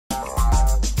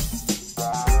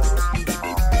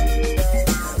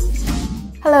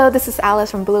Hello, this is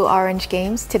Alice from Blue Orange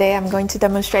Games. Today I'm going to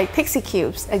demonstrate Pixy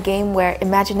Cubes, a game where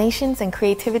imaginations and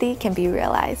creativity can be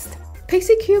realized.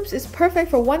 Pixy Cubes is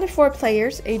perfect for 1 to 4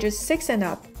 players ages 6 and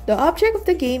up. The object of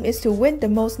the game is to win the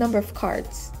most number of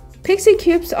cards. Pixy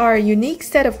Cubes are a unique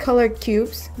set of colored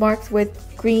cubes marked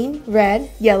with green,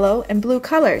 red, yellow, and blue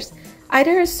colors,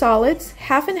 either as solids,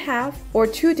 half and half, or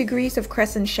 2 degrees of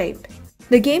crescent shape.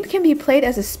 The game can be played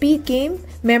as a speed game,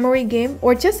 memory game,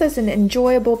 or just as an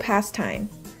enjoyable pastime.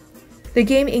 The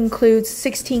game includes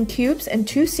 16 cubes and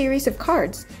 2 series of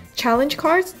cards, challenge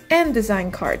cards and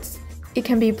design cards. It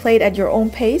can be played at your own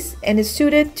pace and is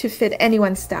suited to fit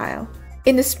anyone's style.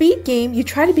 In the speed game, you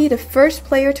try to be the first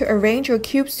player to arrange your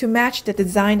cubes to match the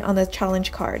design on the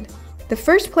challenge card. The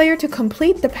first player to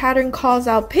complete the pattern calls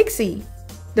out Pixy.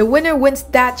 The winner wins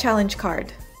that challenge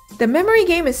card. The memory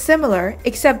game is similar,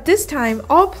 except this time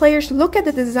all players look at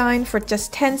the design for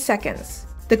just 10 seconds.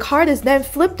 The card is then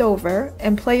flipped over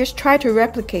and players try to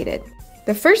replicate it.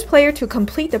 The first player to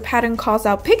complete the pattern calls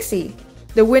out Pixy.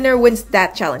 The winner wins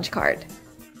that challenge card.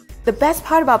 The best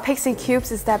part about Pixy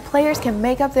Cubes is that players can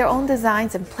make up their own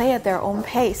designs and play at their own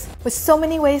pace. With so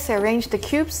many ways to arrange the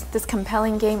cubes, this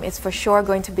compelling game is for sure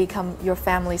going to become your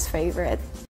family's favorite.